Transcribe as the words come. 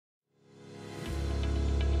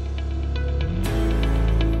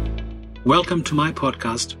Welcome to my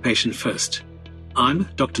podcast, Patient First. I'm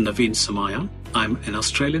Dr. Naveen Somaya. I'm an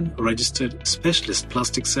Australian registered specialist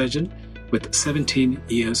plastic surgeon with 17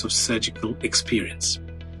 years of surgical experience.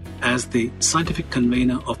 As the scientific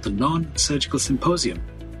convener of the Non-Surgical Symposium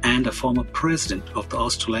and a former president of the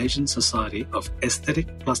Australasian Society of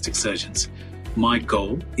Aesthetic Plastic Surgeons, my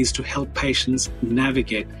goal is to help patients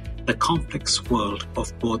navigate the complex world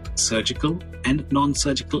of both surgical and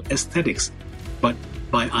non-surgical aesthetics, but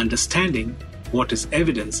by understanding what is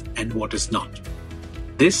evidence and what is not.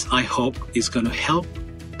 This, I hope, is going to help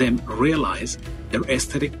them realize their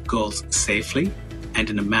aesthetic goals safely and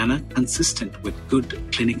in a manner consistent with good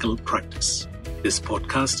clinical practice. This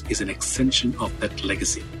podcast is an extension of that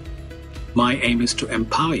legacy. My aim is to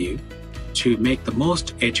empower you to make the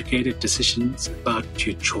most educated decisions about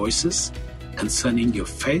your choices concerning your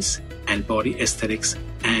face and body aesthetics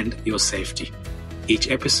and your safety.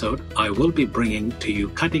 Each episode, I will be bringing to you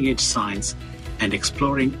cutting-edge science and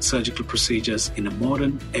exploring surgical procedures in a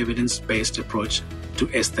modern, evidence-based approach to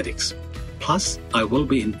aesthetics. Plus, I will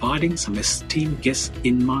be inviting some esteemed guests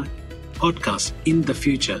in my podcast in the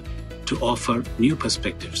future to offer new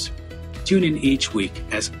perspectives. Tune in each week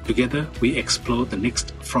as together we explore the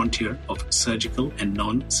next frontier of surgical and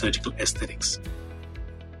non-surgical aesthetics.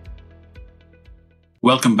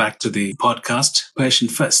 Welcome back to the podcast,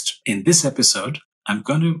 Patient First. In this episode, I'm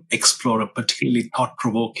going to explore a particularly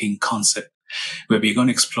thought-provoking concept where we're going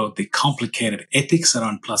to explore the complicated ethics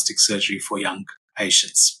around plastic surgery for young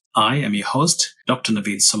patients. I am your host, Dr.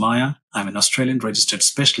 Naveen Somaya. I'm an Australian registered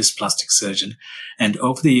specialist plastic surgeon, and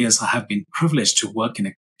over the years, I have been privileged to work in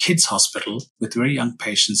a kids' hospital with very young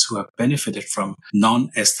patients who have benefited from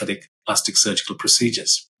non-aesthetic plastic surgical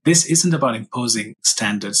procedures. This isn't about imposing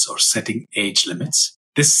standards or setting age limits.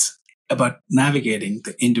 This is about navigating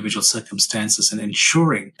the individual circumstances and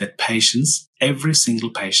ensuring that patients, every single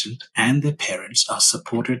patient and their parents, are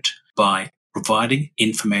supported by providing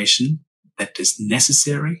information that is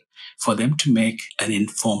necessary for them to make an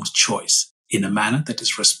informed choice in a manner that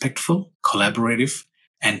is respectful, collaborative,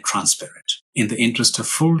 and transparent. In the interest of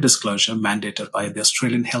full disclosure mandated by the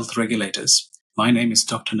Australian health regulators, my name is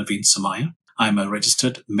Dr. Naveen Somaya. I'm a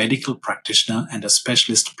registered medical practitioner and a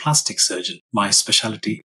specialist plastic surgeon. My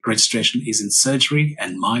specialty registration is in surgery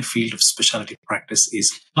and my field of specialty practice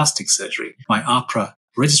is plastic surgery. My APRA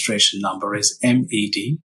registration number is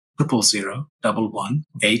MED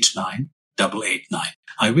 00011189889.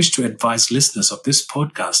 I wish to advise listeners of this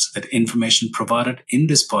podcast that information provided in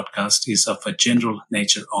this podcast is of a general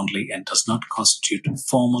nature only and does not constitute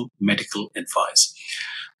formal medical advice.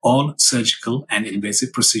 All surgical and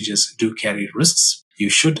invasive procedures do carry risks. You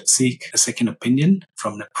should seek a second opinion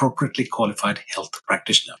from an appropriately qualified health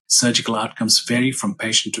practitioner. Surgical outcomes vary from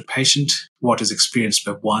patient to patient. What is experienced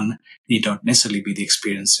by one need not necessarily be the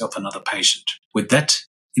experience of another patient. With that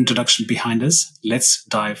introduction behind us, let's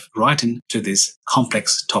dive right into this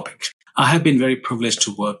complex topic. I have been very privileged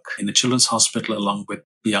to work in a children's hospital along with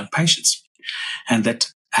young patients, and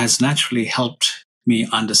that has naturally helped me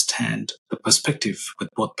understand the perspective with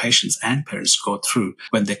both patients and parents go through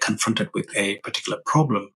when they're confronted with a particular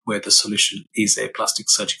problem where the solution is a plastic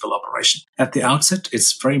surgical operation. At the outset,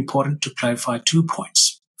 it's very important to clarify 2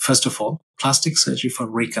 points. First of all, plastic surgery for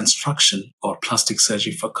reconstruction or plastic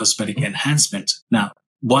surgery for cosmetic enhancement. Now,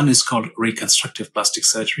 one is called reconstructive plastic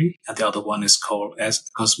surgery and the other one is called as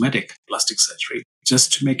cosmetic plastic surgery.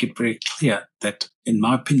 Just to make it very clear that, in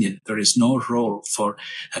my opinion, there is no role for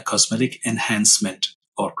a cosmetic enhancement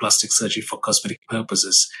or plastic surgery for cosmetic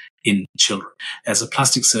purposes in children. As a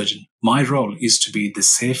plastic surgeon, my role is to be the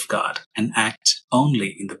safeguard and act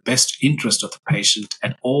only in the best interest of the patient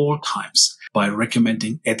at all times by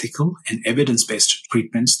recommending ethical and evidence-based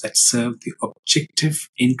treatments that serve the objective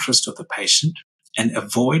interest of the patient and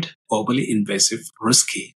avoid overly invasive,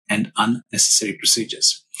 risky, and unnecessary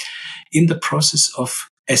procedures. In the process of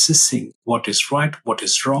assessing what is right, what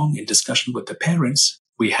is wrong in discussion with the parents,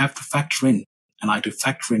 we have to factor in, and I do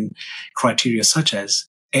factor in criteria such as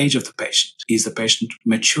age of the patient. Is the patient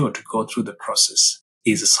mature to go through the process?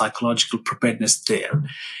 Is the psychological preparedness there?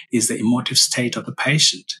 Is the emotive state of the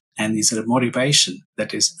patient? And is there a motivation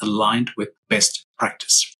that is aligned with best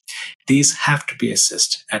practice? These have to be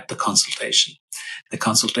assessed at the consultation. The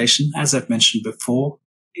consultation, as I've mentioned before,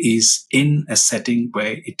 is in a setting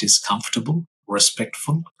where it is comfortable,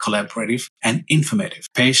 respectful, collaborative, and informative.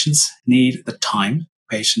 Patients need the time.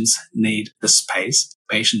 Patients need the space.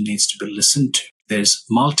 Patient needs to be listened to. There's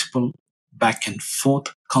multiple back and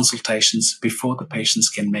forth consultations before the patients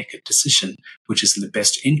can make a decision which is in the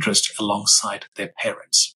best interest alongside their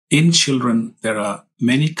parents. In children, there are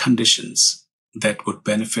many conditions that would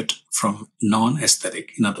benefit from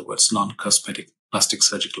non-aesthetic, in other words, non-cosmetic plastic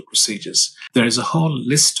surgical procedures. There is a whole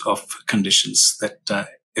list of conditions that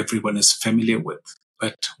everyone is familiar with.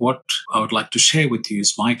 But what I would like to share with you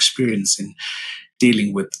is my experience in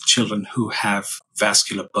dealing with children who have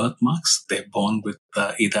vascular birthmarks. They're born with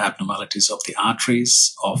either abnormalities of the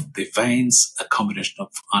arteries, of the veins, a combination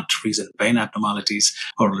of arteries and vein abnormalities,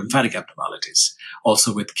 or lymphatic abnormalities.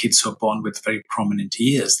 Also with kids who are born with very prominent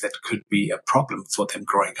ears that could be a problem for them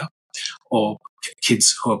growing up, or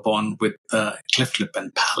kids who are born with cleft lip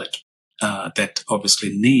and palate. That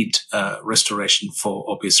obviously need restoration for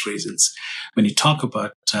obvious reasons. When you talk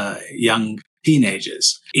about young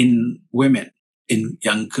teenagers, in women, in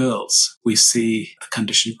young girls, we see a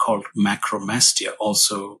condition called macromastia,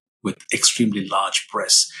 also with extremely large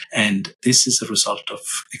breasts. And this is a result of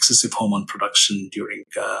excessive hormone production during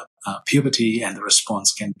puberty, and the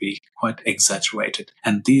response can be quite exaggerated.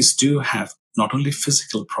 And these do have not only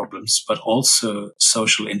physical problems, but also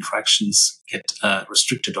social interactions get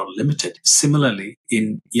restricted or limited. Similarly,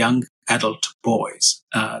 in young adult boys,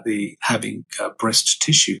 the having breast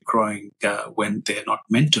tissue growing when they're not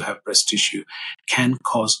meant to have breast tissue can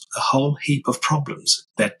cause a whole heap of problems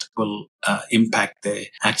that will impact their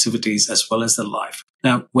activities as well as their life.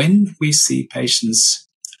 Now, when we see patients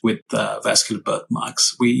with vascular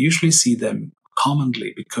birthmarks, we usually see them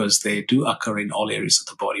commonly because they do occur in all areas of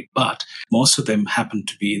the body, but most of them happen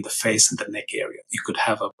to be in the face and the neck area. You could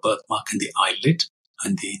have a birthmark in the eyelid,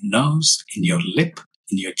 in the nose, in your lip,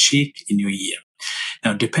 in your cheek, in your ear.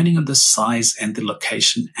 Now, depending on the size and the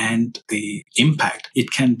location and the impact,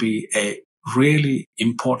 it can be a really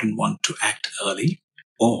important one to act early,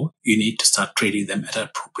 or you need to start treating them at an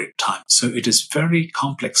appropriate time. So it is very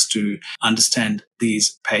complex to understand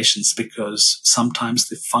these patients because sometimes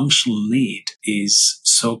the functional need is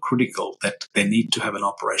so critical that they need to have an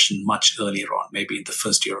operation much earlier on, maybe in the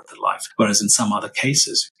first year of their life. Whereas in some other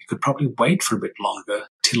cases, you could probably wait for a bit longer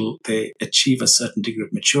till they achieve a certain degree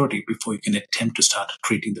of maturity before you can attempt to start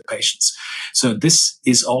treating the patients. So this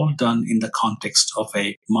is all done in the context of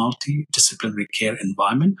a multidisciplinary care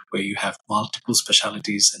environment where you have multiple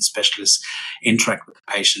specialties and specialists interact with the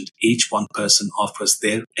patient. Each one person offers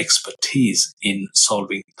their expertise in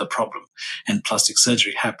solving the problem. And plastic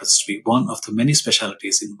surgery happens to be one of the many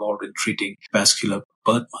specialties involved in treating vascular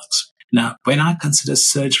birthmarks. Now, when I consider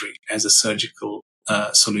surgery as a surgical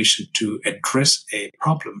solution to address a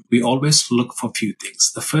problem, we always look for a few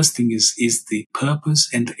things. The first thing is the purpose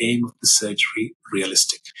and the aim of the surgery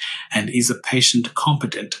realistic? And is a patient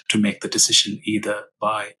competent to make the decision either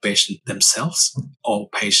by patient themselves or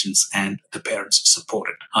patients and the parents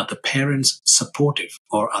supported? Are the parents supportive,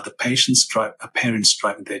 or are the parents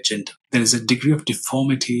driving the agenda? There is a degree of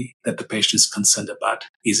deformity that the patient is concerned about.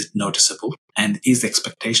 Is it noticeable? And is the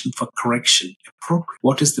expectation for correction appropriate?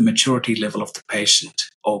 What is the maturity level of the patient?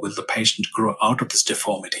 Or will the patient grow out of this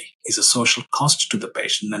deformity? Is a social cost to the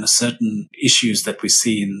patient, and a certain issues that we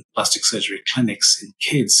see in plastic surgery clinics in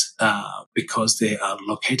kids because they are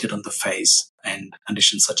located on the face, and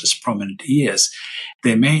conditions such as prominent ears,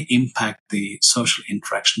 they may impact the social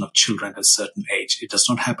interaction of children at a certain age. It does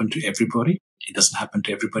not happen to everybody. It doesn't happen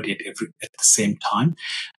to everybody at the same time,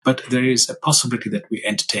 but there is a possibility that we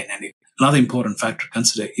entertain. And another important factor to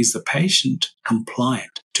consider is the patient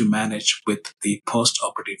compliant to manage with the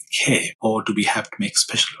post-operative care, or do we have to make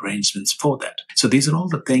special arrangements for that? So these are all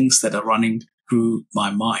the things that are running through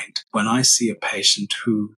my mind when I see a patient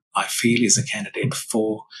who I feel is a candidate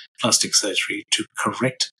for plastic surgery to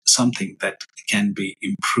correct something that can be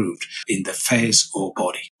improved in the face or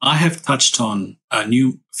body. I have touched on a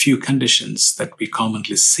few conditions that we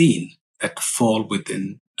commonly see that fall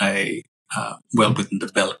within within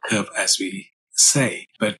the bell curve, as we say,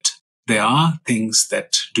 but there are things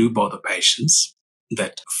that do bother patients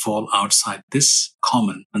that fall outside this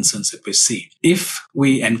common concerns that we see. If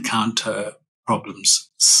we encounter problems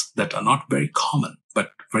that are not very common,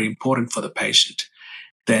 but very important for the patient,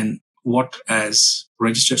 then what, as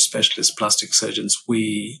registered specialist plastic surgeons,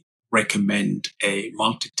 we recommend a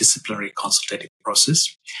multidisciplinary consultative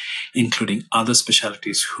process, including other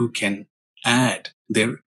specialties who can add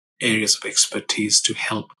their areas of expertise to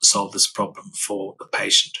help solve this problem for the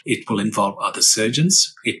patient. It will involve other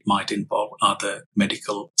surgeons. It might involve other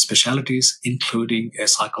medical specialties, including a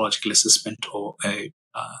psychological assessment or a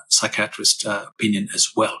psychiatrist opinion as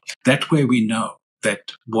well. That way we know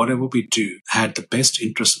that whatever we do had the best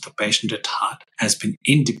interest of the patient at heart, has been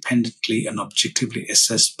independently and objectively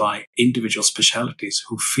assessed by individual specialties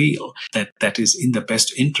who feel that that is in the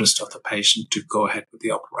best interest of the patient to go ahead with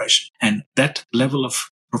the operation. And that level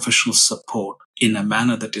of professional support in a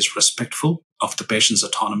manner that is respectful of the patient's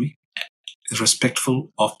autonomy,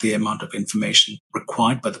 respectful of the amount of information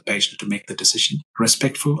required by the patient to make the decision,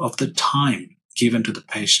 respectful of the time given to the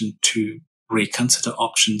patient to reconsider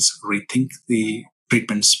options, rethink the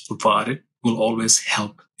treatments provided, will always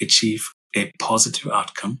help achieve a positive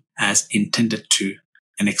outcome as intended to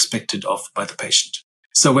and expected of by the patient.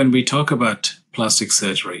 So when we talk about plastic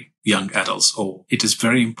surgery, young adults, it is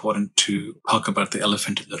very important to talk about the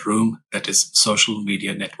elephant in the room, that is social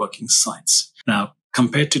media networking sites. Now,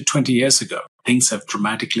 compared to 20 years ago, things have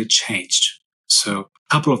dramatically changed. So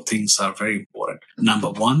a couple of things are very important. Number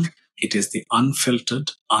one, it is the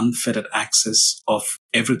unfiltered, unfettered access of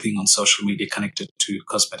everything on social media connected to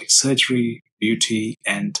cosmetic surgery, beauty,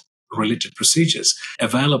 and related procedures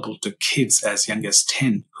available to kids as young as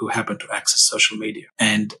 10 who happen to access social media.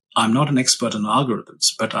 And I'm not an expert on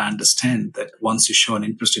algorithms, but I understand that once you show an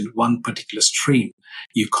interest in one particular stream,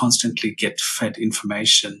 you constantly get fed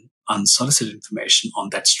information, unsolicited information on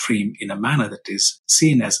that stream in a manner that is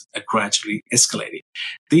seen as a gradually escalating.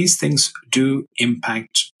 These things do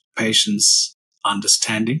impact patients'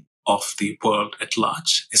 understanding of the world at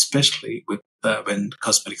large, especially with when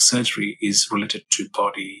cosmetic surgery is related to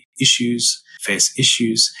body issues, face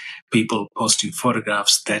issues, people posting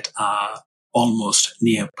photographs that are almost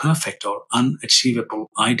near perfect or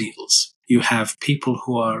unachievable ideals. You have people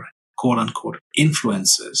who are quote unquote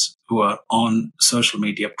influencers who are on social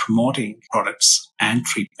media promoting products and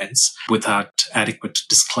treatments without adequate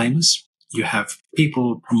disclaimers. You have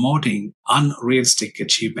people promoting unrealistic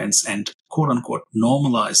achievements and quote unquote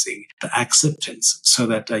normalizing the acceptance so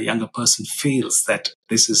that a younger person feels that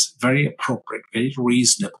this is very appropriate, very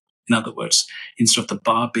reasonable. In other words, instead of the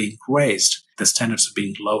bar being raised, the standards are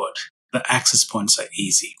being lowered. The access points are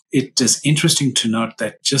easy. It is interesting to note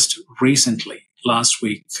that just recently, last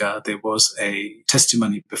week, there was a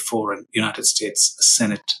testimony before a United States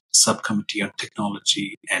Senate Subcommittee on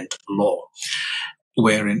Technology and Law,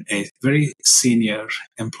 wherein a very senior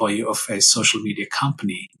employee of a social media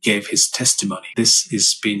company gave his testimony. This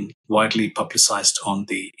has been widely publicized on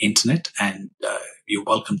the internet, and you're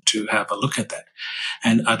welcome to have a look at that.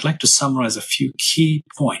 And I'd like to summarize a few key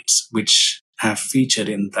points which have featured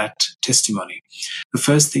in that testimony. The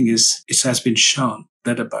first thing is it has been shown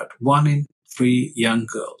that about 1 in 3 young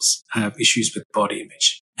girls have issues with body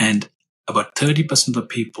image, and about 30% of the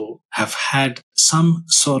people have had some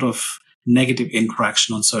sort of negative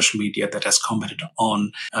interaction on social media that has commented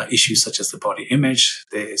on issues such as the body image,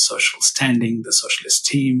 the social standing, the social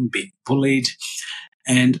esteem, being bullied.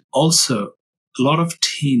 And also, a lot of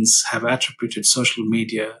teens have attributed social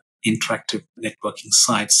media interactive networking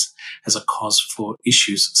sites as a cause for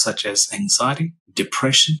issues such as anxiety,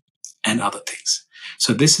 depression, and other things.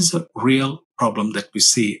 So this is a real problem that we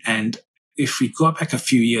see. And if we go back a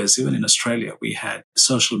few years, even in Australia, we had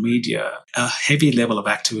social media, a heavy level of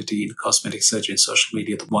activity in cosmetic surgery and social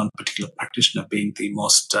media, the one particular practitioner being the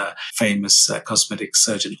most famous cosmetic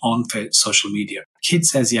surgeon on social media.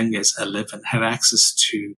 Kids as young as 11 had access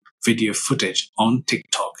to video footage on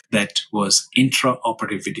TikTok that was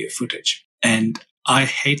intraoperative video footage. And I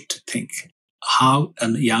hate to think how a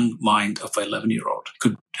young mind of an 11-year-old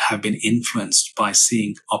could have been influenced by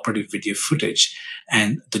seeing operative video footage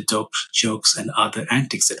and the jokes and other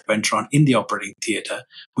antics that went on in the operating theater,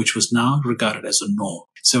 which was now regarded as a norm.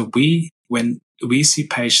 So when we see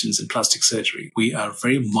patients in plastic surgery, we are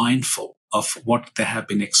very mindful of what they have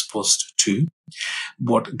been exposed to,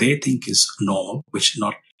 what they think is normal, which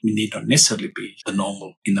need not necessarily be the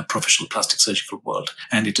normal in the professional plastic surgical world.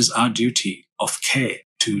 And it is our duty of care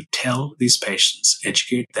to tell these patients,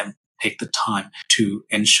 educate them, take the time to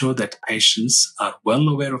ensure that patients are well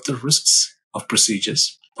aware of the risks of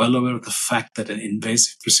procedures, well aware of the fact that an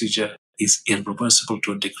invasive procedure is irreversible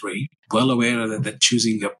to a degree, well aware that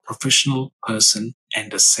choosing a professional person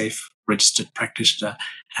and a safe registered practitioner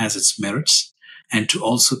has its merits, and to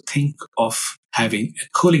also think of having a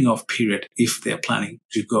cooling off period if they're planning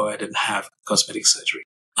to go ahead and have cosmetic surgery.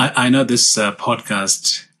 I know this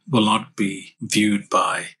podcast will not be viewed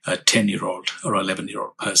by a 10-year-old or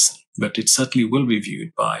 11-year-old person, but it certainly will be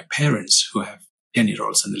viewed by parents who have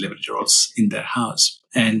 10-year-olds and 11-year-olds in their house.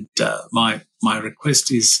 And my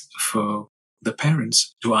request is for the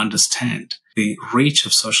parents to understand the reach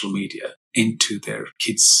of social media into their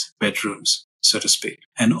kids' bedrooms, so to speak,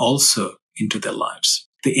 and also into their lives.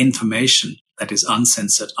 The information that is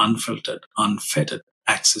uncensored, unfiltered, unfettered,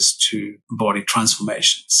 access to body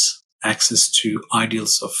transformations, access to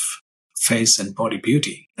ideals of face and body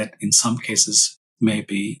beauty that in some cases may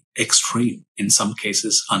be extreme, in some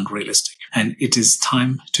cases unrealistic. And it is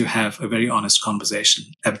time to have a very honest conversation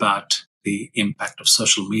about the impact of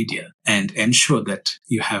social media and ensure that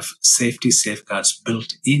you have safety safeguards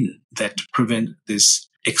built in that prevent this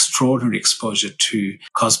extraordinary exposure to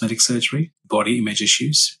cosmetic surgery, body image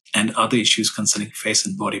issues, and other issues concerning face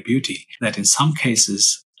and body beauty that in some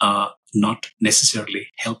cases are not necessarily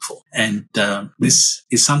helpful. And this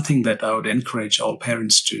is something that I would encourage all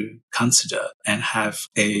parents to consider and have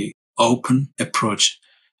a open approach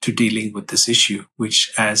to dealing with this issue,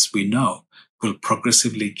 which, as we know, will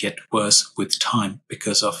progressively get worse with time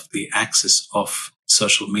because of the access of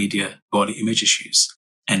social media, body image issues,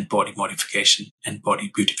 and body modification and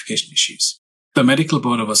body beautification issues. The Medical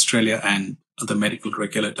Board of Australia and the medical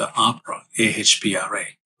regulator AHPRA,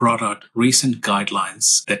 brought out recent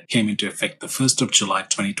guidelines that came into effect the 1st of July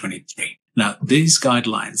 2023. Now, these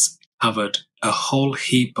guidelines covered a whole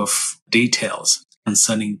heap of details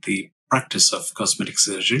concerning the practice of cosmetic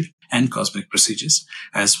surgery and cosmetic procedures,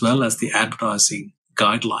 as well as the advertising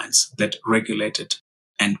guidelines that regulated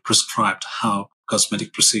and prescribed how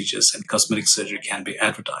cosmetic procedures and cosmetic surgery can be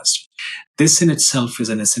advertised. This in itself is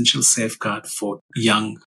an essential safeguard for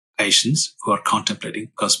young patients who are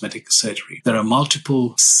contemplating cosmetic surgery. There are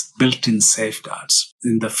multiple built-in safeguards.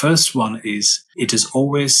 And the first one is it is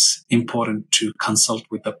always important to consult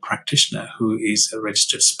with a practitioner who is a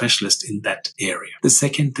registered specialist in that area. The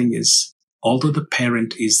second thing is, although the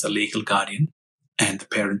parent is the legal guardian and the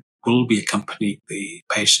parent will be accompanying the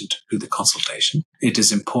patient to the consultation, it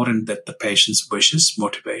is important that the patient's wishes,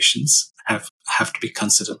 motivations have to be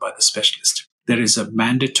considered by the specialist. There is a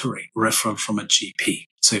mandatory referral from a GP.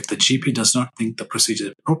 So if the GP does not think the procedure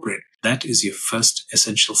is appropriate, that is your first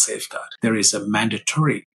essential safeguard. There is a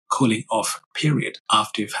mandatory cooling off period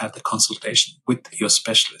after you've had the consultation with your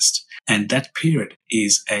specialist. And that period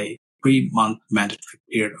is a 3-month mandatory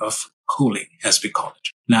period of cooling, as we call it.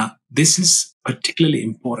 Now, this is particularly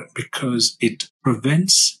important because it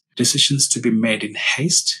prevents decisions to be made in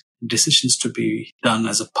haste, decisions to be done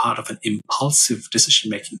as a part of an impulsive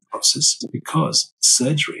decision-making process, because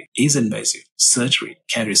surgery is invasive. Surgery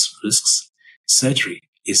carries risks. Surgery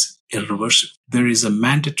is irreversible. There is a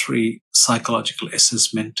mandatory psychological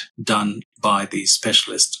assessment done by the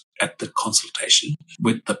specialist at the consultation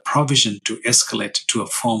with the provision to escalate to a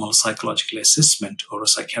formal psychological assessment or a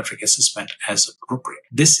psychiatric assessment as appropriate.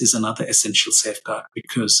 This is another essential safeguard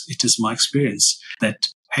because it is my experience that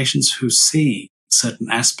patients who see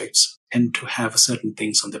certain aspects tend to have certain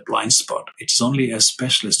things on their blind spot. It is only a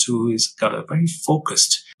specialist who has got a very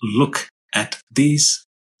focused look at these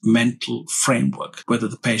mental framework, whether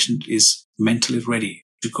the patient is mentally ready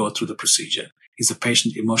to go through the procedure. Is the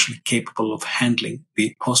patient emotionally capable of handling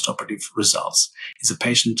the postoperative results? Is the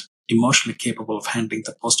patient emotionally capable of handling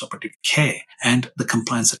the postoperative care and the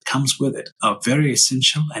compliance that comes with it are very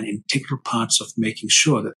essential and integral parts of making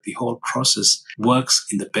sure that the whole process works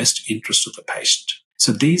in the best interest of the patient.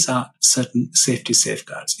 So these are certain safety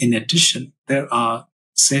safeguards. In addition, there are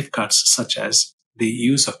safeguards such as the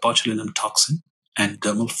use of botulinum toxin and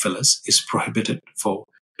dermal fillers is prohibited for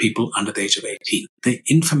people under the age of 18. The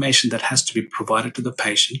information that has to be provided to the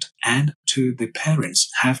patient and to the parents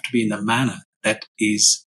have to be in a manner that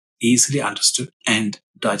is easily understood and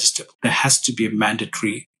digestible. There has to be a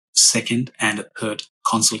mandatory second and a third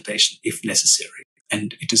consultation if necessary.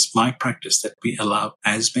 And it is my practice that we allow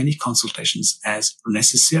as many consultations as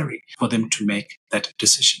necessary for them to make that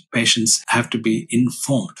decision. Patients have to be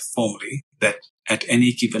informed formally that at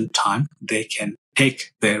any given time they can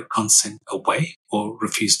take their consent away or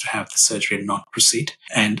refuse to have the surgery and not proceed.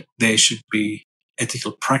 And there should be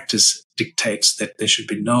ethical practice dictates that there should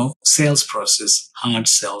be no sales process, hard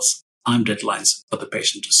sales, time deadlines for the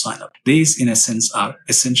patient to sign up. These, in a sense, are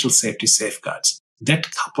essential safety safeguards.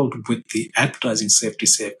 That coupled with the advertising safety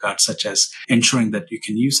safeguards, such as ensuring that you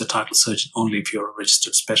can use the title surgeon only if you're a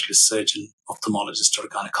registered specialist surgeon, ophthalmologist, or a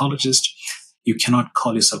gynecologist. You cannot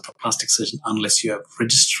call yourself a plastic surgeon unless you have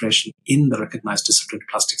registration in the recognized discipline of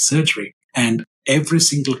plastic surgery. And every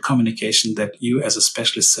single communication that you as a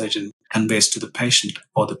specialist surgeon conveys to the patient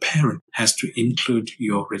or the parent has to include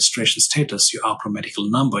your registration status, your APRA medical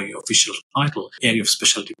number, your official title, area of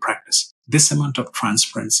specialty practice. This amount of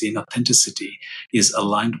transparency and authenticity is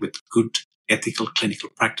aligned with good ethical clinical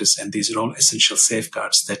practice, and these are all essential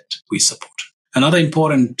safeguards that we support. Another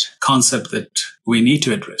important concept that we need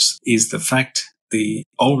to address is the fact the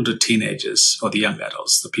older teenagers or the young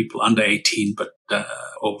adults, the people under 18 but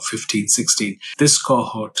over 15, 16, this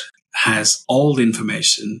cohort has all the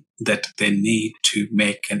information that they need to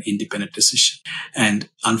make an independent decision. And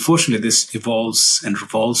unfortunately, this evolves and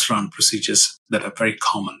revolves around procedures that are very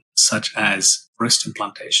common, such as breast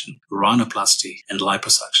implantation, rhinoplasty, and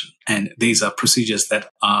liposuction. And these are procedures that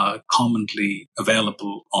are commonly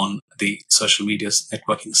available on the social media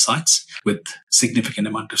networking sites, with significant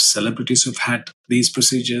amount of celebrities who've had these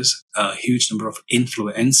procedures, a huge number of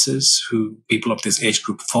influencers who people of this age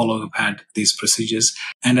group follow who've had these procedures.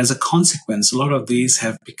 And as a consequence, a lot of these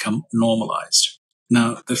have become normalized.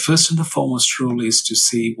 Now, the first and the foremost rule is to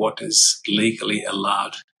see what is legally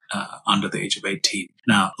allowed under the age of 18.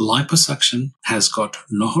 Now, liposuction has got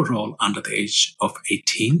no role under the age of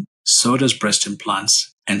 18. So does breast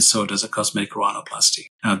implants, and so does a cosmetic rhinoplasty.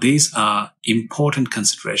 Now, these are important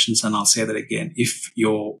considerations, and I'll say that again. If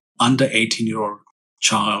your under 18-year-old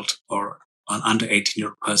child or an under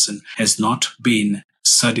 18-year-old person has not been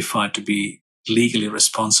certified to be legally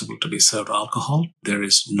responsible to be served alcohol, there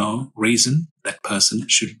is no reason that person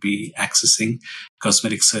should be accessing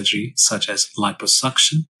cosmetic surgery such as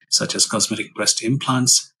liposuction, such as cosmetic breast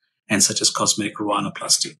implants, and such as cosmetic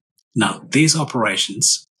rhinoplasty. Now, these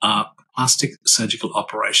operations are plastic surgical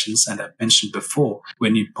operations, and I've mentioned before,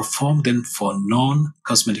 when you perform them for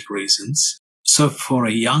non-cosmetic reasons. So for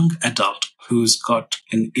a young adult who's got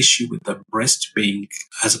an issue with the breast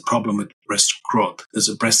has a problem with breast growth, there's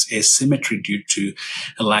a breast asymmetry due to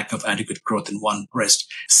a lack of adequate growth in one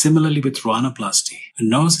breast. Similarly with rhinoplasty, a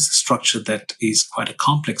nose is a structure that is quite a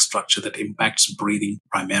complex structure that impacts breathing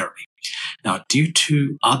primarily. Now, due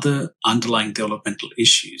to other underlying developmental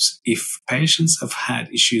issues, if patients have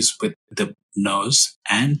had issues with the nose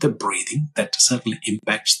and the breathing, that certainly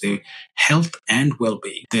impacts their health and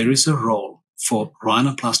well-being. There is a role for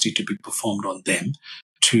rhinoplasty to be performed on them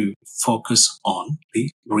to focus on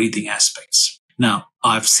the breathing aspects. Now,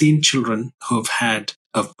 I've seen children who have had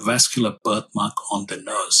a vascular birthmark on the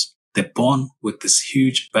nose. They're born with this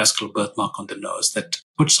huge vascular birthmark on the nose that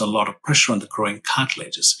puts a lot of pressure on the growing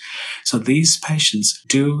cartilages. So these patients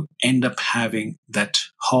do end up having that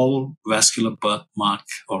whole vascular birthmark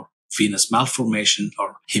or venous malformation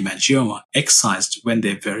or hemangioma excised when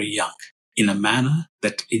they're very young, in a manner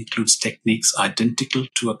that includes techniques identical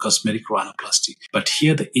to a cosmetic rhinoplasty. But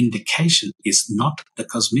here the indication is not the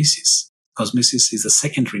cosmesis. Cosmesis is a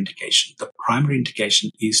secondary indication. The primary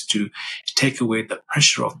indication is to take away the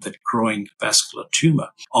pressure of the growing vascular tumor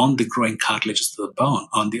on the growing cartilages of the bone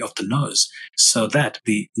of the nose, so that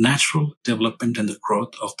the natural development and the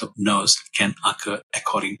growth of the nose can occur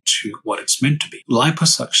according to what it's meant to be.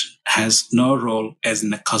 Liposuction has no role as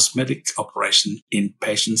in a cosmetic operation in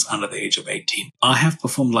patients under the age of 18. I have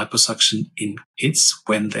performed liposuction in kids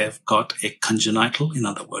when they've got a congenital, in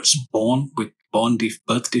other words, born with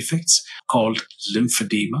birth defects called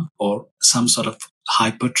lymphedema, or some sort of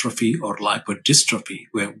hypertrophy or lipodystrophy,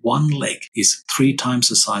 where one leg is 3 times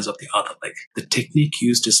the size of the other leg. The technique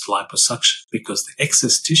used is liposuction because the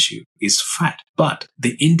excess tissue is fat, but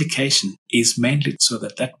the indication is mainly so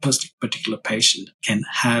that that particular patient can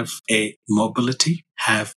have a mobility,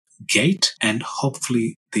 have gait, and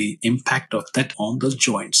hopefully the impact of that on the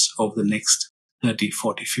joints over the next 30,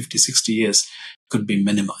 40, 50, 60 years could be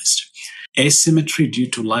minimized. Asymmetry due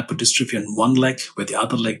to lipodystrophy on one leg where the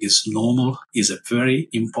other leg is normal is a very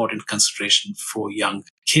important consideration for young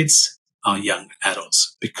kids or young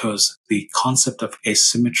adults, because the concept of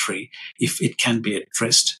asymmetry, if it can be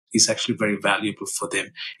addressed, is actually very valuable for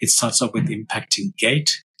them. It starts off with impacting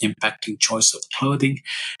gait, impacting choice of clothing.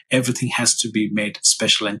 Everything has to be made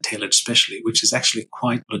special and tailored specially, which is actually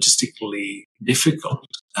quite logistically difficult,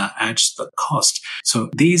 adds to the cost.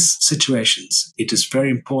 So these situations, it is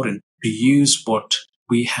very important to use what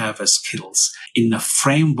we have as skills in a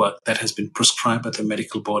framework that has been prescribed by the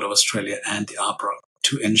Medical Board of Australia and the AHPRA,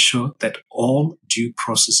 to ensure that all due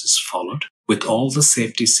process is followed with all the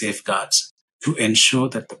safety safeguards, to ensure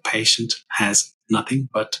that the patient has nothing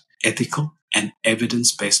but ethical and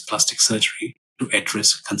evidence-based plastic surgery to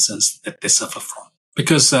address concerns that they suffer from.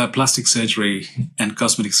 Because plastic surgery and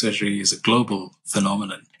cosmetic surgery is a global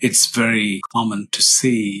phenomenon, it's very common to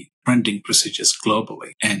see trending procedures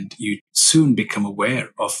globally, and you soon become aware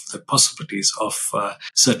of the possibilities of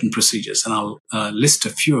certain procedures. And I'll list a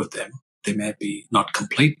few of them. They may be not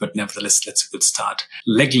complete, but nevertheless, that's a good start.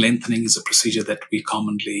 Leg lengthening is a procedure that we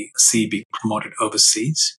commonly see being promoted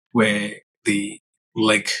overseas, where the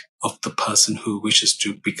leg of the person who wishes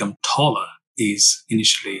to become taller is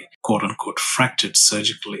initially, quote unquote, fractured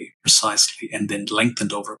surgically, precisely, and then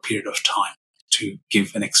lengthened over a period of time to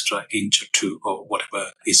give an extra inch or two or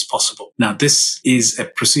whatever is possible. Now, this is a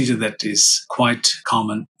procedure that is quite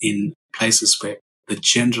common in places where the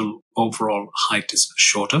general overall height is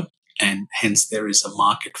shorter, and hence there is a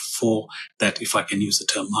market for that, if I can use the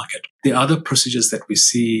term market. The other procedures that we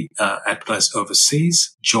see advertised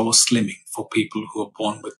overseas, jaw slimming for people who are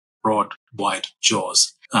born with broad, wide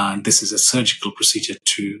jaws. And this is a surgical procedure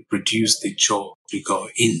to reduce the jaw to go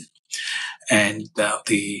in. And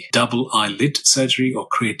the double eyelid surgery, or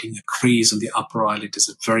creating a crease on the upper eyelid, is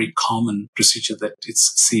a very common procedure that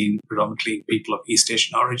is seen predominantly in people of East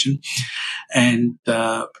Asian origin. And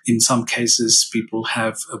in some cases, people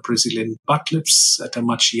have Brazilian butt lifts at a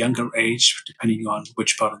much younger age, depending on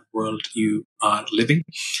which part of the world you are living.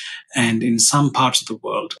 And in some parts of the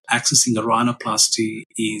world, accessing a rhinoplasty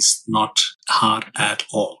is not hard at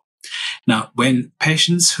all. Now, when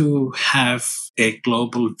patients who have a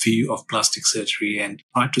global view of plastic surgery and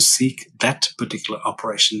try to seek that particular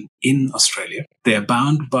operation in Australia, they are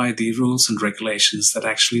bound by the rules and regulations that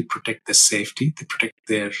actually protect their safety, they protect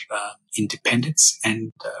their independence,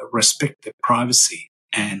 and respect their privacy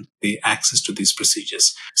and the access to these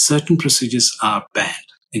procedures. Certain procedures are banned.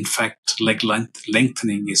 In fact, leg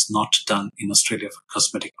lengthening is not done in Australia for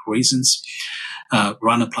cosmetic reasons.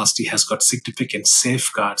 Rhinoplasty has got significant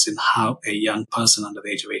safeguards in how a young person under the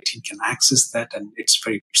age of 18 can access that, and it's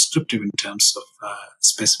very prescriptive in terms of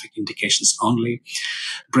specific indications only.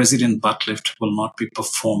 Brazilian butt lift will not be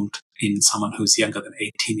performed in someone who's younger than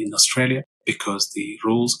 18 in Australia, because the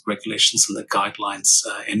rules, regulations, and the guidelines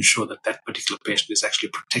ensure that that particular patient is actually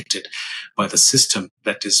protected by the system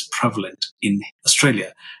that is prevalent in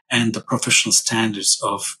Australia and the professional standards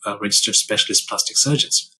of registered specialist plastic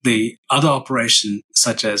surgeons. The other operation,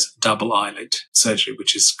 such as double eyelid surgery,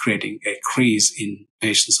 which is creating a crease in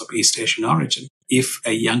patients of East Asian origin, if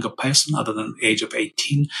a younger person other than the age of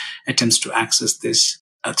 18 attempts to access this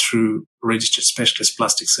through registered specialist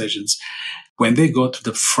plastic surgeons, when they go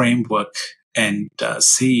through the framework and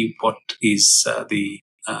see what is the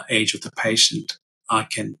age of the patient, I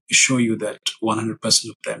can assure you that 100%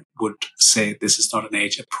 of them would say this is not an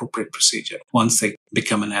age-appropriate procedure. Once they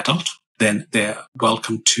become an adult, then they're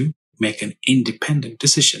welcome to make an independent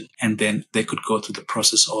decision, and then they could go through the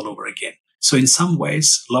process all over again. So in some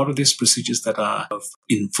ways, a lot of these procedures that are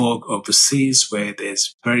in vogue overseas, where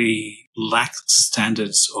there's very lax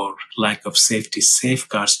standards or lack of safety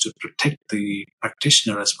safeguards to protect the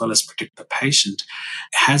practitioner as well as protect the patient,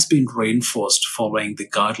 has been reinforced following the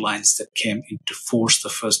guidelines that came into force the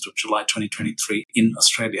 1st of July 2023 in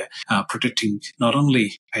Australia, protecting not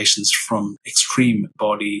only patients from extreme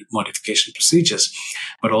body modification procedures,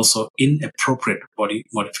 but also inappropriate body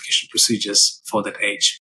modification procedures for that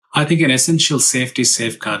age. I think an essential safety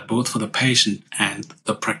safeguard both for the patient and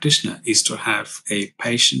the practitioner is to have a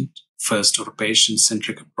patient-first or a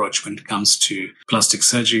patient-centric approach when it comes to plastic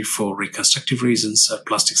surgery for reconstructive reasons,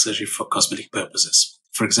 plastic surgery for cosmetic purposes.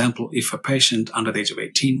 For example, if a patient under the age of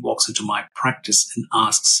 18 walks into my practice and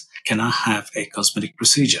asks, can I have a cosmetic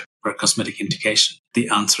procedure or a cosmetic indication? The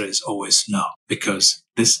answer is always no, because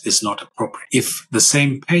this is not appropriate. If the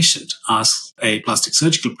same patient asks a plastic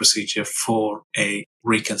surgical procedure for a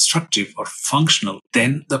reconstructive or functional,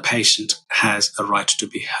 then the patient has a right to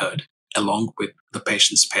be heard along with the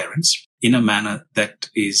patient's parents in a manner that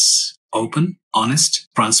is open, honest,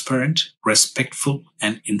 transparent, respectful,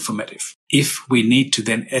 and informative. If we need to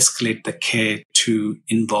then escalate the care to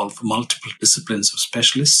involve multiple disciplines of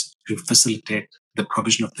specialists to facilitate the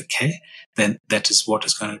provision of the care, then that is what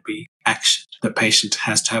is going to be actioned. The patient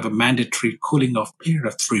has to have a mandatory cooling off period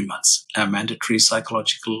of 3 months, a mandatory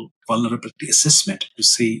psychological vulnerability assessment to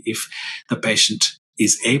see if the patient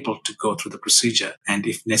is able to go through the procedure and,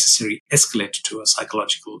 if necessary, escalate to a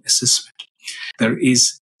psychological assessment. There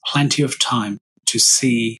is plenty of time to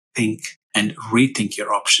see, think, and rethink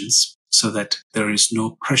your options so that there is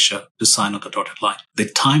no pressure to sign on the dotted line. The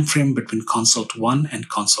time frame between consult 1 and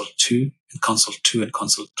consult 2 and consult 2 and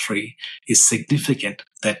consult 3 is significant.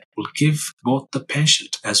 That will give both the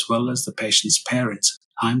patient as well as the patient's parents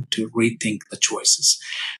time to rethink the choices.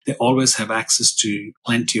 They always have access to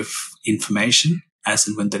plenty of information as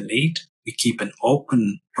and when they need. We keep an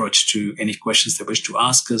open approach to any questions they wish to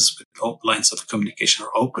ask us. With lines of communication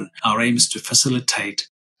are open. Our aim is to facilitate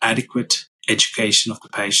adequate education of the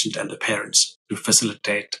patient and the parents, to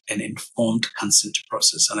facilitate an informed consent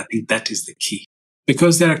process. And I think that is the key.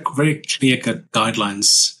 Because there are very clear-cut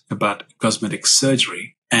guidelines about cosmetic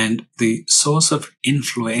surgery, and the source of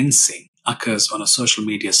influencing occurs on a social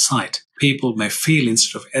media site, people may feel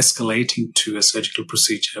instead of escalating to a surgical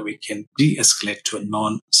procedure, we can de-escalate to a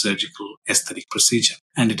non-surgical aesthetic procedure.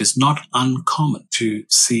 And it is not uncommon to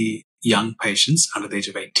see young patients under the age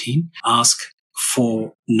of 18 ask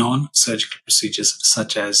for non-surgical procedures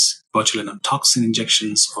such as botulinum toxin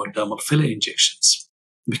injections or dermal filler injections,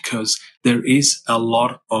 because there is a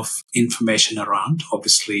lot of information around,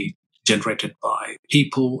 obviously generated by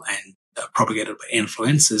people and propagated by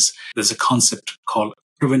influencers. There's a concept called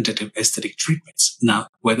preventative aesthetic treatments. Now,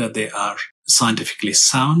 whether they are scientifically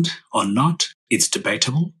sound or not, it's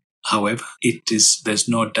debatable. However, there's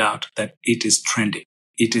no doubt that it is trending.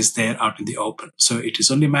 It is there out in the open. So it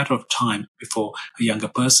is only a matter of time before a younger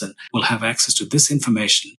person will have access to this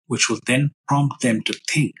information, which will then prompt them to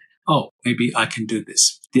think, oh, maybe I can do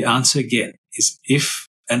this. The answer again is if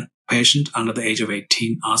a patient under the age of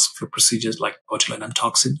 18 asks for procedures like botulinum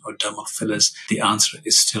toxin or dermal fillers, the answer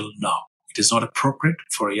is still no. It is not appropriate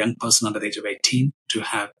for a young person under the age of 18 to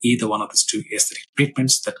have either one of these two aesthetic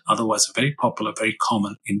treatments that otherwise are very popular, very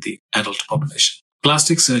common in the adult population.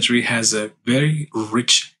 Plastic surgery has a very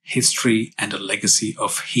rich history and a legacy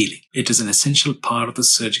of healing. It is an essential part of the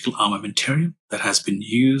surgical armamentarium that has been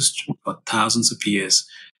used for thousands of years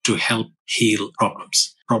to help heal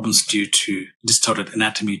problems. Problems due to distorted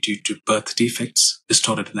anatomy due to birth defects,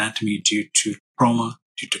 distorted anatomy due to trauma,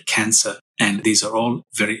 due to cancer, and these are all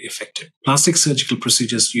very effective. Plastic surgical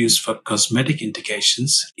procedures used for cosmetic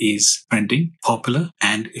indications is trending, popular,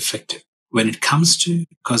 and effective. When it comes to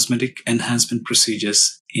cosmetic enhancement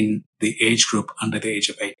procedures in the age group under the age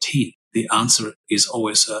of 18, the answer is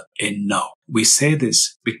always a no. We say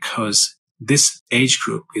this because this age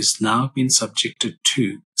group is now being subjected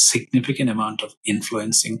to significant amount of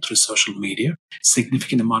influencing through social media,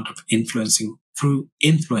 significant amount of influencing through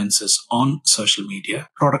influencers on social media,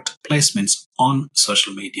 product placements on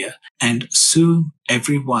social media, and soon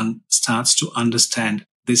everyone starts to understand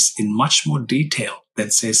this in much more detail than,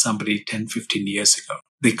 say, somebody 10, 15 years ago.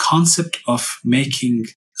 The concept of making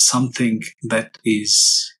something that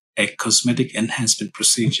is a cosmetic enhancement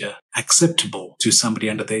procedure acceptable to somebody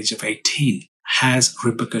under the age of 18 has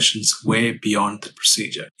repercussions way beyond the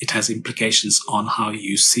procedure. It has implications on how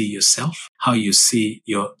you see yourself, how you see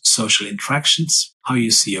your social interactions, how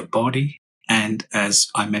you see your body. And as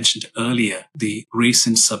I mentioned earlier, the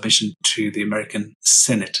recent submission to the American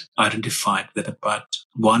Senate identified that about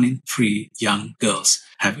 1 in 3 young girls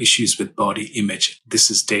have issues with body image.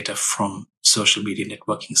 This is data from social media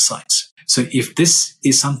networking sites. So if this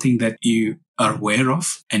is something that you are aware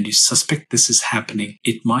of and you suspect this is happening,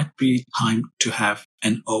 it might be time to have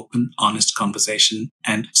an open, honest conversation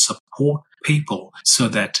and support people so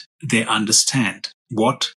that they understand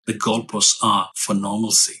what the goalposts are for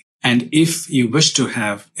normalcy. And if you wish to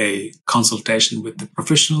have a consultation with the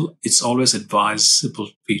professional, it's always advisable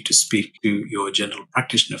for you to speak to your general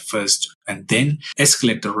practitioner first and then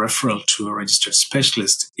escalate the referral to a registered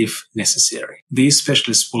specialist if necessary. These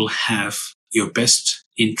specialists will have your best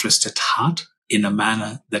interest at heart in a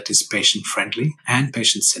manner that is patient-friendly and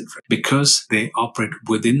patient-centric because they operate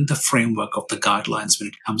within the framework of the guidelines when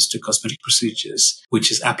it comes to cosmetic procedures, which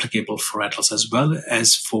is applicable for adults as well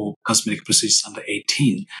as for cosmetic procedures under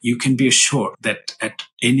 18. You can be assured that at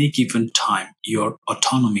any given time, your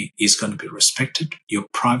autonomy is going to be respected, your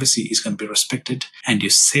privacy is going to be respected, and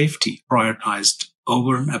your safety prioritized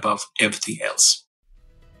over and above everything else.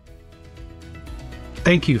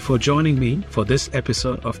 Thank you for joining me for this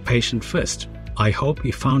episode of Patient First. I hope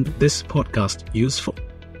you found this podcast useful.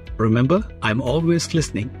 Remember, I'm always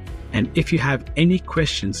listening, and if you have any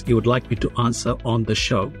questions you would like me to answer on the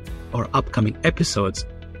show or upcoming episodes,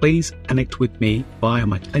 please connect with me via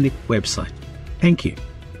my clinic website. Thank you.